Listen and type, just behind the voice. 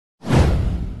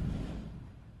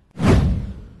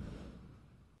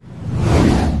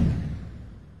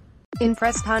In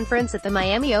press conference at the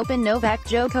Miami Open, Novak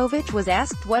Djokovic was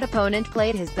asked what opponent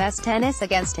played his best tennis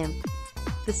against him.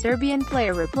 The Serbian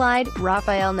player replied,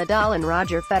 Rafael Nadal and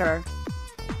Roger Federer.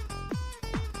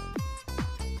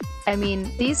 I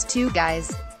mean, these two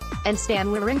guys. And Stan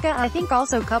Wawrinka I think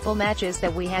also couple matches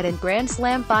that we had in Grand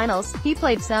Slam finals, he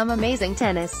played some amazing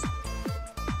tennis.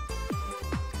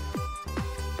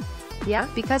 Yeah,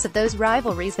 because of those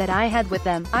rivalries that I had with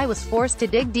them, I was forced to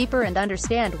dig deeper and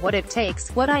understand what it takes,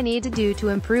 what I need to do to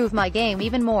improve my game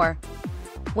even more.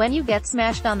 When you get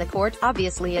smashed on the court,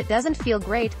 obviously it doesn't feel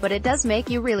great, but it does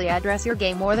make you really address your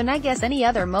game more than I guess any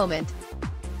other moment.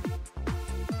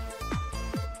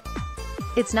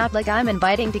 It's not like I'm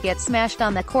inviting to get smashed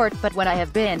on the court, but when I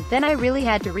have been, then I really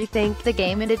had to rethink the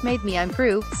game and it made me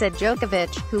improve, said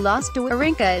Djokovic, who lost to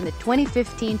Wawrinka in the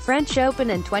 2015 French Open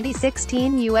and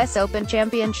 2016 US Open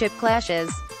Championship clashes.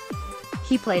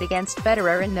 He played against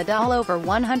Federer and Nadal over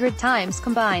 100 times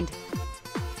combined.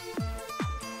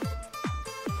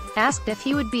 Asked if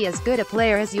he would be as good a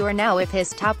player as you are now if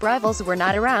his top rivals were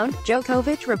not around,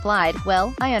 Djokovic replied,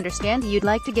 well, I understand you'd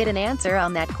like to get an answer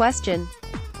on that question.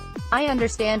 I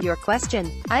understand your question.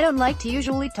 I don't like to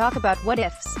usually talk about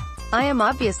what-ifs. I am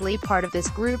obviously part of this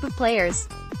group of players.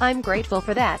 I'm grateful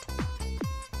for that.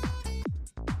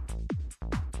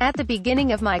 At the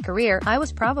beginning of my career, I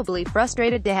was probably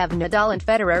frustrated to have Nadal and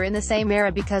Federer in the same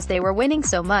era because they were winning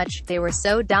so much, they were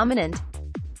so dominant.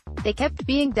 They kept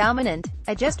being dominant.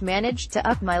 I just managed to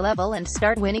up my level and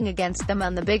start winning against them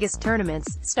on the biggest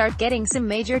tournaments, start getting some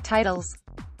major titles.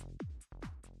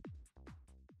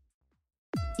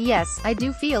 Yes, I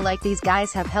do feel like these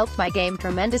guys have helped my game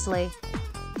tremendously.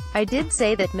 I did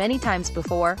say that many times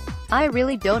before. I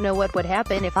really don't know what would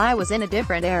happen if I was in a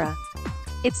different era.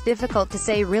 It's difficult to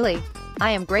say really. I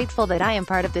am grateful that I am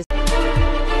part of this